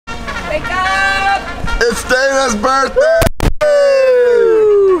Wake up! It's Dana's birthday!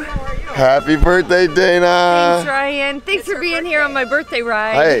 Happy birthday, Dana! Thanks, Ryan. Thanks for being here on my birthday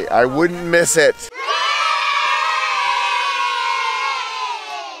ride. Hey, I wouldn't miss it.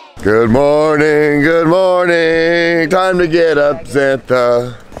 Good morning, good morning. Time to get up,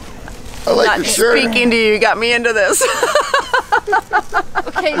 Xanthe. I like your shirt. Speaking to you got me into this.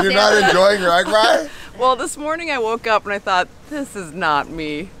 Okay, You're not enjoying RAGBRAI? Well, this morning I woke up and I thought, this is not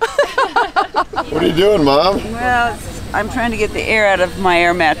me. What are you doing, Mom? Well, I'm trying to get the air out of my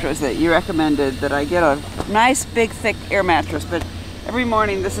air mattress that you recommended, that I get a nice, big, thick air mattress. But every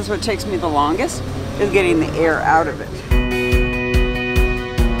morning, this is what takes me the longest, is getting the air out of it.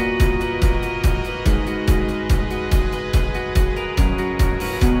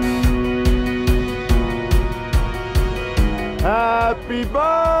 Happy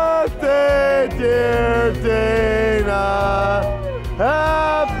birthday, dear Dana.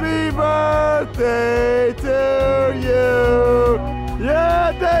 Happy birthday to you.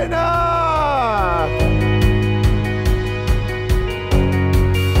 Yeah, Dana.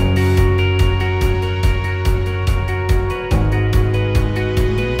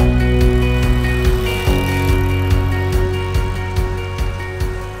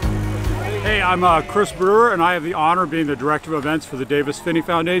 Hey, I'm Chris Brewer, and I have the honor of being the Director of Events for the Davis Phinney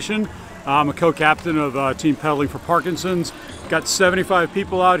Foundation. I'm a co-captain of Team Pedaling for Parkinson's. Got 75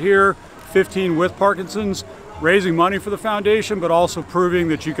 people out here, 15 with Parkinson's, raising money for the foundation, but also proving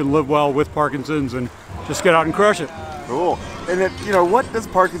that you can live well with Parkinson's and just get out and crush it. Cool. And then, you know, what does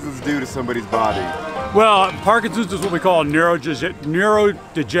Parkinson's do to somebody's body? Well, Parkinson's is what we call a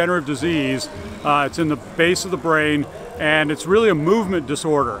neurodegenerative disease. It's in the base of the brain, and it's really a movement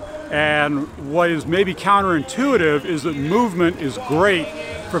disorder. And what is maybe counterintuitive is that movement is great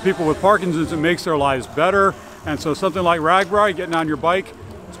for people with Parkinson's. It makes their lives better. And so something like RAGBRAI, getting on your bike,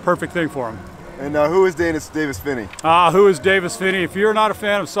 it's a perfect thing for them. And who is Davis Phinney? Who is Davis Phinney? If you're not a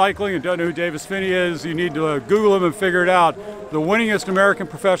fan of cycling and don't know who Davis Phinney is, you need to Google him and figure it out. The winningest American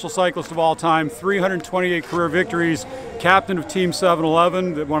professional cyclist of all time, 328 career victories, captain of Team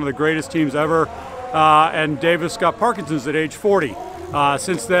 711, one of the greatest teams ever. And Davis got Parkinson's at age 40.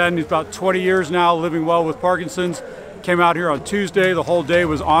 Since then, he's about 20 years now living well with Parkinson's. Came out here on Tuesday. The whole day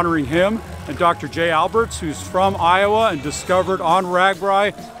was honoring him and Dr. Jay Alberts, who's from Iowa and discovered on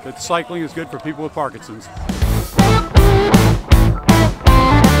RAGBRAI that cycling is good for people with Parkinson's.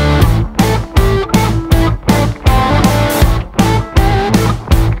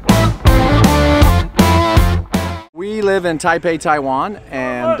 We live in Taipei, Taiwan,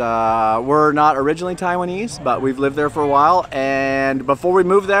 and we're not originally Taiwanese, but we've lived there for a while. And before we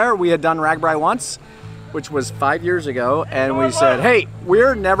moved there, we had done RAGBRAI once, which was 5 years ago, and we said, hey,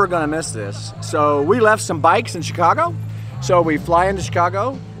 we're never gonna miss this. So we left some bikes in Chicago. So we fly into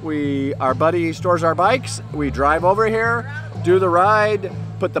Chicago, our buddy stores our bikes, we drive over here, do the ride,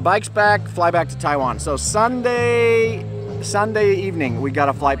 put the bikes back, fly back to Taiwan. So Sunday evening, we got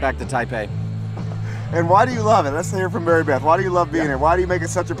a flight back to Taipei. And why do you love it? Let's hear from Mary Beth. Why do you love being here? Why do you make it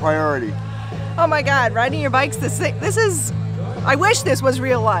such a priority? Oh my God, riding your bikes, this is, I wish this was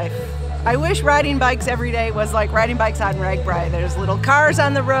real life. I wish riding bikes every day was like riding bikes on RAGBRAI. There's little cars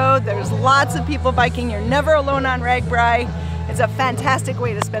on the road, there's lots of people biking, you're never alone on RAGBRAI. It's a fantastic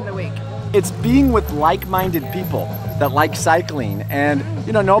way to spend the week. It's being with like-minded people that like cycling, and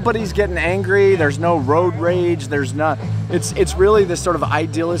you know, nobody's getting angry, there's no road rage, it's really this sort of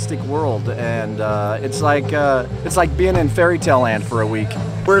idealistic world, and it's like being in fairy tale land for a week.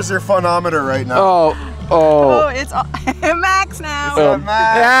 Where's your funometer right now? Oh, it's max now. It's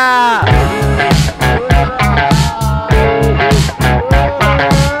max. Yeah.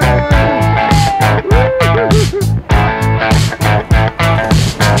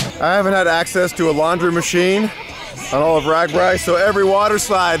 I haven't had access to a laundry machine on all of RAGBRAI, so every water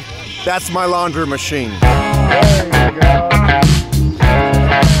slide, that's my laundry machine. There you go.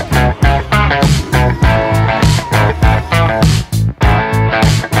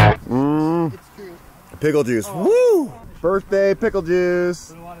 Pickle juice. Woo! Birthday pickle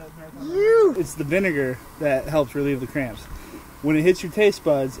juice. It's the vinegar that helps relieve the cramps. When it hits your taste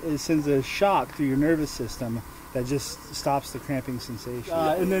buds, it sends a shock through your nervous system that just stops the cramping sensation.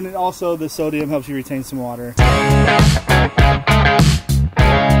 And then also the sodium helps you retain some water.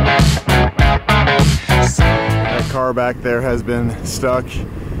 That car back there has been stuck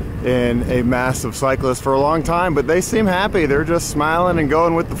in a mass of cyclists for a long time, but they seem happy. They're just smiling and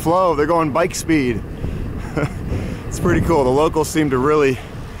going with the flow. They're going bike speed. It's pretty cool. The locals seem to really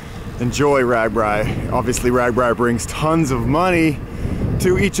enjoy RAGBRAI. Obviously, RAGBRAI brings tons of money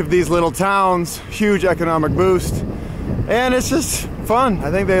to each of these little towns, huge economic boost, and it's just fun.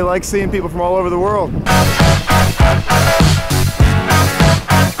 I think they like seeing people from all over the world.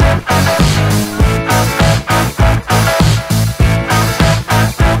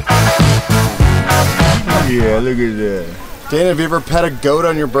 Yeah, look at that. Dana, have you ever pet a goat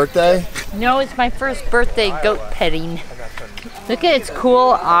on your birthday? No, it's my first birthday goat petting. Look at its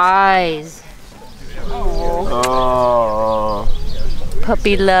cool eyes. Oh.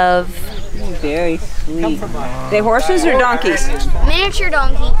 Puppy love. Very sweet. They horses or donkeys? Miniature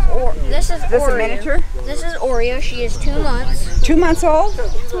donkey. This is This Oreo. a miniature? This is Oreo. She is 2 months. 2 months old?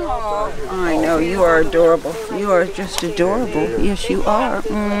 Oh, I know, you are adorable. You are just adorable. Yes, you are.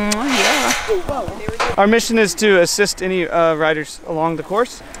 Yeah. Our mission is to assist any riders along the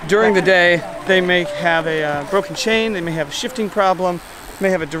course. During the day, they may have a broken chain, they may have a shifting problem, may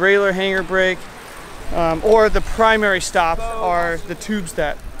have a derailleur hanger brake, or the primary stop are the tubes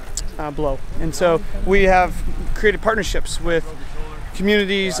that blow. And so we have created partnerships with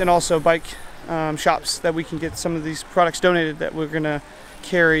communities and also bike shops that we can get some of these products donated that we're going to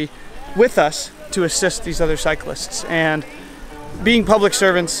carry with us to assist these other cyclists. And being public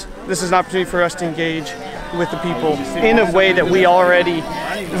servants, this is an opportunity for us to engage with the people in a way that we already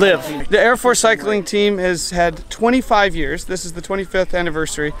live. The Air Force cycling team has had 25 years. This is the 25th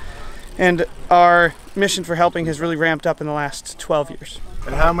anniversary. And our mission for helping has really ramped up in the last 12 years.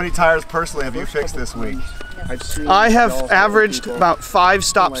 And how many tires personally have you fixed this week? I have averaged about 5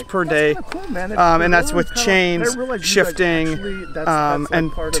 stops per day, and that's with chains, shifting,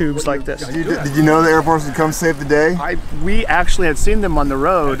 and tubes like this. Did you know the Air Force would come save the day? We actually had seen them on the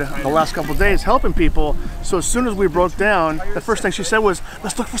road the last couple of days helping people. So as soon as we broke down, the first thing she said was,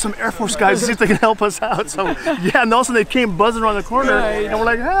 let's look for some Air Force guys to see if they can help us out. So yeah, and also they came buzzing around the corner and we're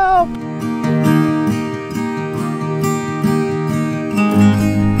like, help!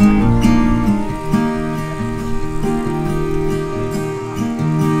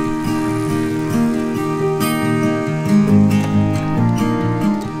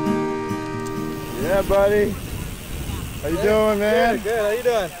 Yeah, buddy. How you doing, man? Good, how you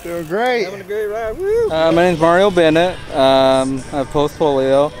doing? Doing great. Having a great ride. Woo! My name's Mario Bennett. I have post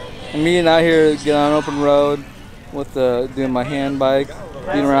polio. I'm meeting out here to get on an open road with doing my hand bike,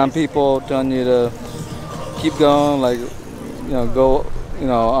 being around people, telling you to keep going, like, you know, go, you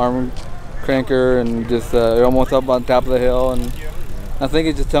know, arm cranker, and just you're almost up on top of the hill. And I think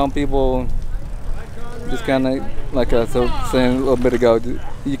it's just telling people, just kind of like I was saying a little bit ago,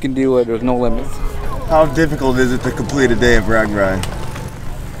 you can do it. There's no limits. How difficult is it to complete a day of RAGBRAI?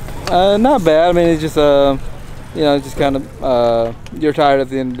 Not bad. I mean, it's just you know, just kind of you're tired at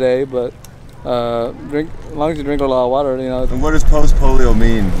the end of the day, but as long as you drink a lot of water, you know. And what does post polio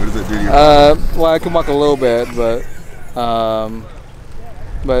mean? What does it do to you? Well, I can walk a little bit, but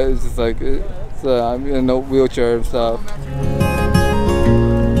it's just like I'm in a wheelchair and stuff.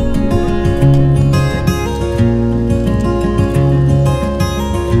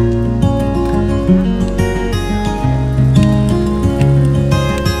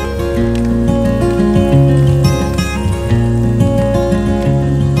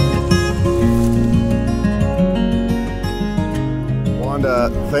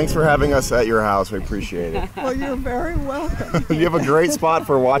 Thanks for having us at your house. We appreciate it. Well, you're very welcome. You have a great spot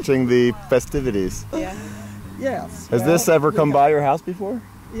for watching the festivities. Yeah. Yes. Has this ever come by your house before?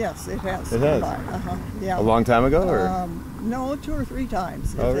 Yes, it has. It has? Yeah. A long time ago, or? No, 2 or 3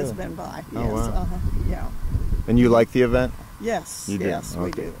 times it has been by. Oh, yes. wow. Yeah. And you like the event? Yes. You do? Yes, we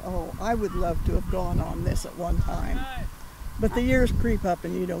Okay. do. Oh, I would love to have gone on this at one time. But the years creep up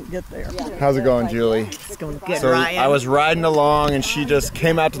and you don't get there. How's it going, Julie? It's going good, So Ryan. I was riding along and she just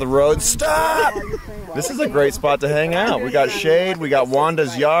came out to the road. Stop! This is a great spot to hang out. We got shade, we got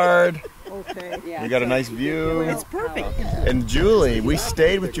Wanda's yard. Okay. We got a nice view. It's perfect. And Julie, we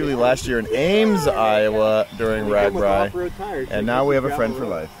stayed with Julie last year in Ames, Iowa during RAGBRAI. And now we have a friend for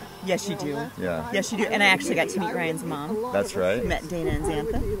life. Yes, you do. Yeah. Yes, you do. And I actually got to meet Ryan's mom. That's right. Met Dana and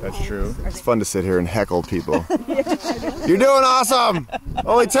Xanthe. That's true. It's fun to sit here and heckle people. You're doing awesome!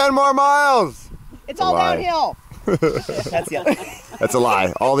 Only 10 more miles! It's all downhill. That's the other. That's a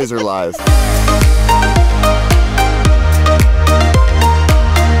lie. All these are lies.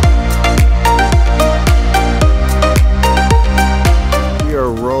 We are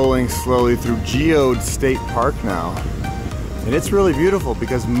rolling slowly through Geode State Park now. And it's really beautiful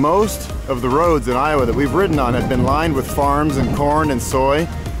because most of the roads in Iowa that we've ridden on have been lined with farms and corn and soy.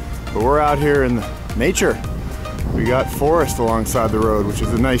 But we're out here in nature. We got forest alongside the road, which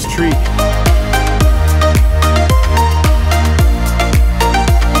is a nice treat.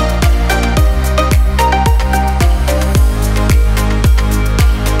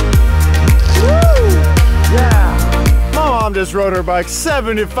 this rotor bike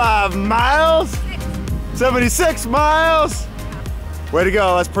 75 miles, 76 miles. Way to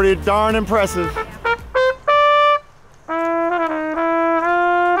go, that's pretty darn impressive.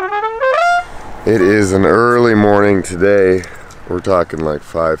 It is an early morning today. We're talking like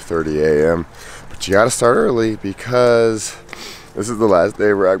 5:30 a.m. But you gotta start early because this is the last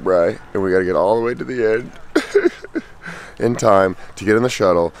day of RAGBRAI and we gotta get all the way to the end in time to get in the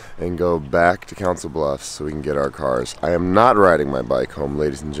shuttle and go back to Council Bluffs so we can get our cars. I am not riding my bike home,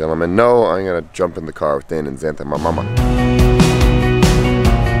 ladies and gentlemen. No, I'm gonna jump in the car with Dan and Xanthe, my mama.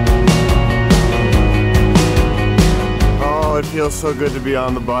 Oh, it feels so good to be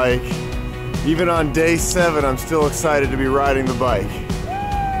on the bike. Even on day 7, I'm still excited to be riding the bike.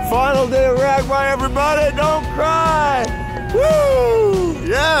 Final day of RAGBRAI, everybody, don't cry! Woo!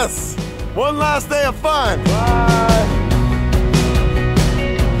 Yes! One last day of fun! Bye!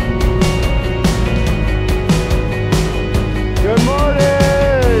 Good morning!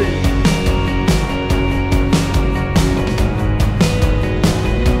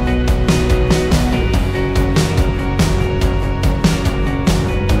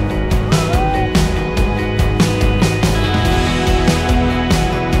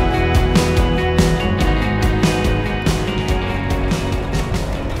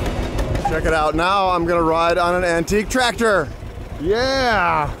 Check it out. Now I'm gonna ride on an antique tractor.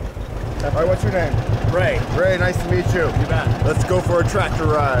 Yeah! Alright, what's your name? Ray. Ray, nice to meet you. You bet. Let's go for a tractor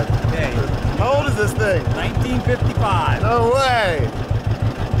ride. Okay. How old is this thing? 1955. No way!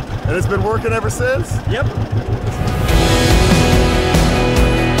 And it's been working ever since? Yep.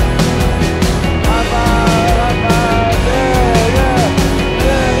 High five, high five,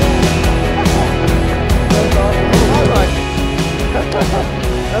 That's awesome.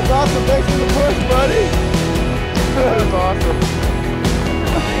 That's awesome. Thanks for the push, buddy. That is awesome.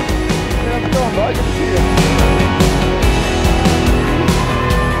 How's it going, bud? Good to see you.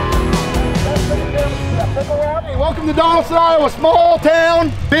 Welcome to Donaldson, Iowa, small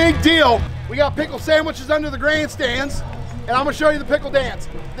town, big deal. We got pickle sandwiches under the grandstands, and I'm gonna show you the pickle dance.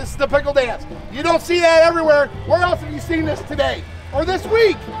 This is the pickle dance. You don't see that everywhere. Where else have you seen this today? Or this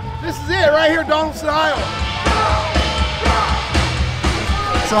week? This is it, right here in Donaldson, Iowa.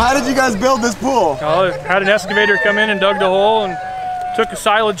 So how did you guys build this pool? Oh, had an excavator come in and dug the hole and took a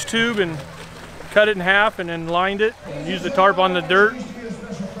silage tube and cut it in half and then lined it and used the tarp on the dirt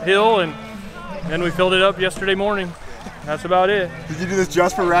hill, and then we filled it up yesterday morning. That's about it. Did you do this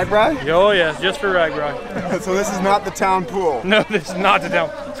just for RAGBRAI? Oh yeah, just for RAGBRAI. So this is not the town pool? No, this is not the town.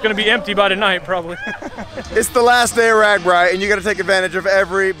 It's gonna be empty by tonight probably. It's the last day of RAGBRAI and you gotta take advantage of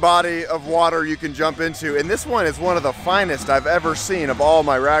every body of water you can jump into. And this one is one of the finest I've ever seen of all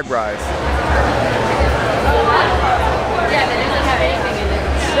my RAGBRAIs.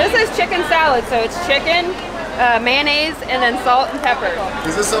 This is chicken salad, so it's chicken, mayonnaise, and then salt and pepper.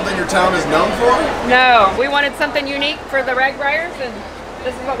 Is this something your town is known for? No, we wanted something unique for the RAGBRAIers, and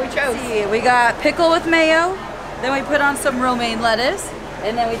this is what we chose. See, we got pickle with mayo, then we put on some romaine lettuce,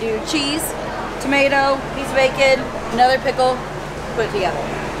 and then we do cheese, tomato, piece of bacon, another pickle, put it together.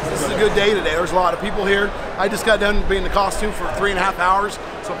 This is a good day today. There's a lot of people here. I just got done being in the costume for 3.5 hours,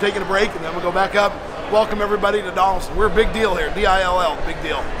 so I'm taking a break, and then we'll go back up. Welcome everybody to Donaldson. We're a big deal here, D-I-L-L, big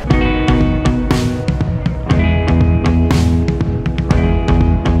deal.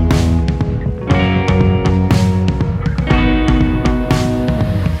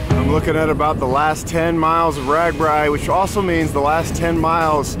 I'm looking at about the last 10 miles of RAGBRAI, which also means the last 10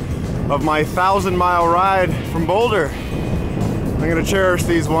 miles of my 1,000-mile ride from Boulder. I'm gonna cherish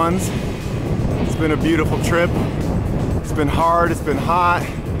these ones. It's been a beautiful trip. It's been hard, it's been hot.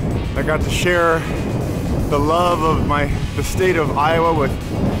 I got to share the love of the state of Iowa with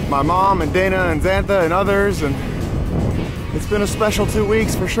my mom and Dana and Xanthe and others, and it's been a special 2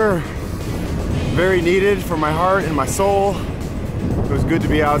 weeks for sure. Very needed for my heart and my soul. It was good to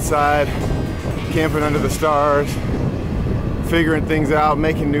be outside, camping under the stars, figuring things out,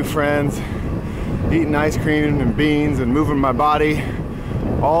 making new friends, eating ice cream and beans and moving my body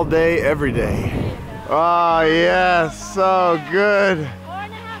all day, every day. Oh yes, so good.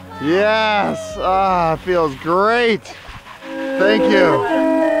 Yes, ah, feels great. Thank you.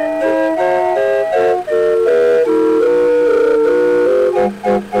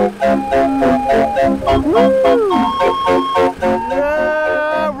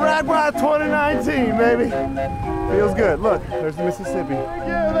 Yeah, RAGBRAI 2019, baby. Feels good. Look, there's the Mississippi.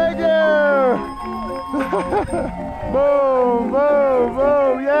 Thank you. Boom, boom,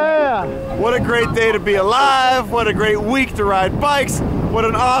 boom, yeah. What a great day to be alive. What a great week to ride bikes. What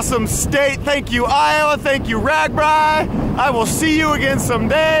an awesome state. Thank you, Iowa. Thank you, RAGBRAI. I will see you again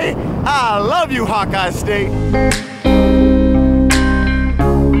someday. I love you, Hawkeye State.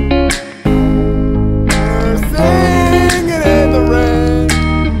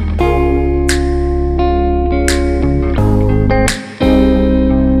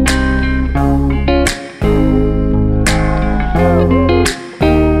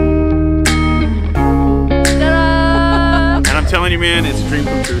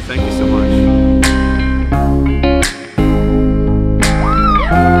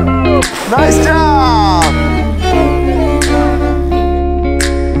 Nice job.